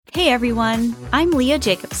Hey everyone, I'm Leah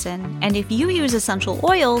Jacobson, and if you use essential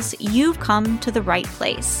oils, you've come to the right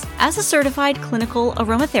place. As a certified clinical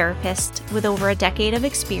aromatherapist with over a decade of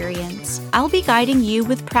experience, I'll be guiding you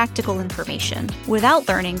with practical information without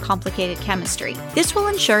learning complicated chemistry. This will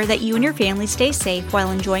ensure that you and your family stay safe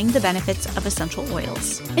while enjoying the benefits of essential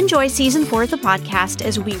oils. Enjoy Season 4 of the podcast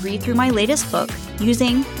as we read through my latest book,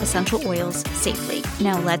 Using Essential Oils Safely.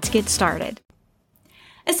 Now let's get started.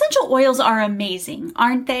 Essential oils are amazing,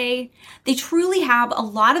 aren't they? They truly have a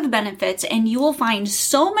lot of benefits, and you will find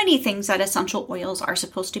so many things that essential oils are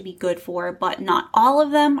supposed to be good for, but not all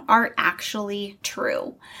of them are actually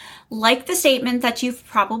true. Like the statement that you've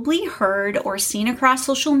probably heard or seen across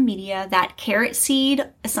social media that carrot seed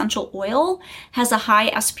essential oil has a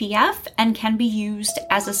high SPF and can be used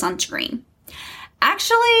as a sunscreen.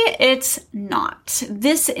 Actually, it's not.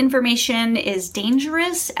 This information is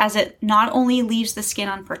dangerous as it not only leaves the skin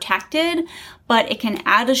unprotected, but it can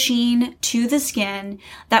add a sheen to the skin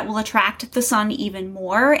that will attract the sun even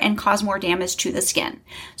more and cause more damage to the skin.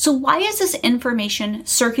 So why is this information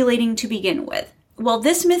circulating to begin with? Well,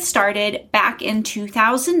 this myth started back in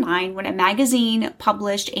 2009 when a magazine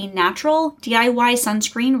published a natural DIY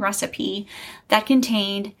sunscreen recipe that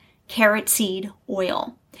contained carrot seed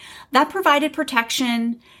oil. That provided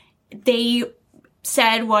protection they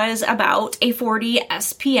said was about a 40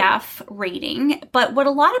 SPF rating, but what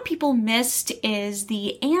a lot of people missed is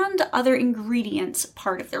the and other ingredients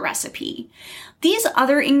part of the recipe. These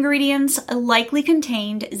other ingredients likely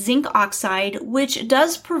contained zinc oxide, which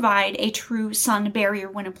does provide a true sun barrier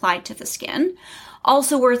when applied to the skin.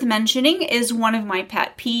 Also worth mentioning is one of my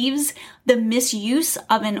pet peeves, the misuse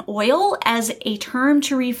of an oil as a term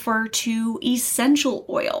to refer to essential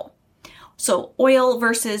oil. So oil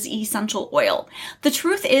versus essential oil. The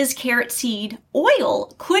truth is carrot seed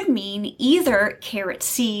oil could mean either carrot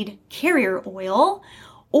seed carrier oil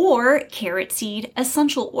or carrot seed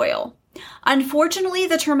essential oil. Unfortunately,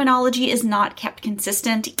 the terminology is not kept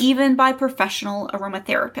consistent even by professional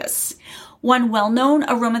aromatherapists. One well-known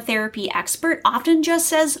aromatherapy expert often just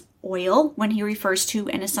says oil when he refers to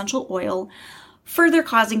an essential oil, further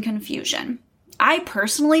causing confusion. I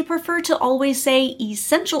personally prefer to always say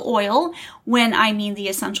essential oil when I mean the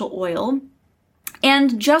essential oil,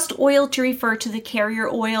 and just oil to refer to the carrier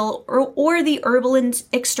oil or the herbal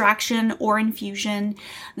extraction or infusion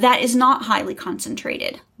that is not highly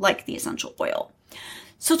concentrated, like the essential oil.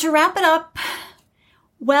 So to wrap it up,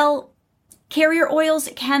 well, carrier oils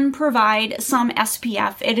can provide some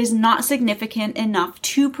SPF. It is not significant enough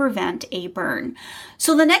to prevent a burn.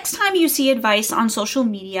 So the next time you see advice on social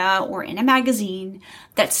media or in a magazine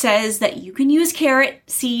that says that you can use carrot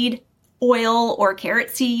seed oil or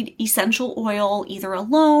carrot seed essential oil either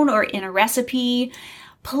alone or in a recipe,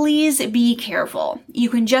 please be careful. You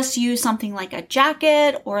can just use something like a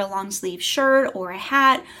jacket or a long sleeve shirt or a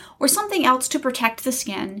hat or something else to protect the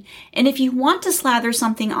skin. And if you want to slather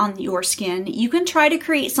something on your skin, you can try to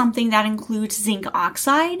create something that includes zinc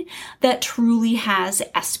oxide that truly has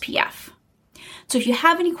SPF. So if you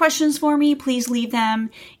have any questions for me, please leave them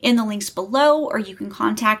in the links below, or you can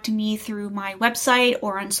contact me through my website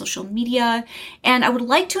or on social media. And I would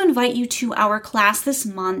like to invite you to our class this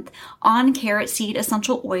month on carrot seed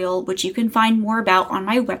essential oil, which you can find more about on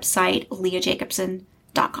my website,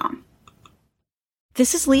 leahjacobson.com.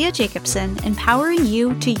 This is Leah Jacobson, empowering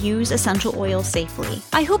you to use essential oils safely.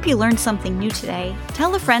 I hope you learned something new today.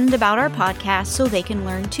 Tell a friend about our podcast so they can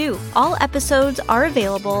learn too. All episodes are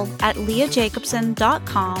available at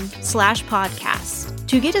leahjacobson.com/podcast.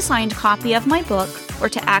 To get a signed copy of my book or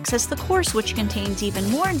to access the course, which contains even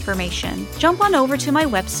more information, jump on over to my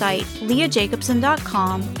website,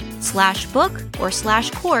 leahjacobson.com/book or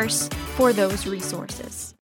 /course for those resources.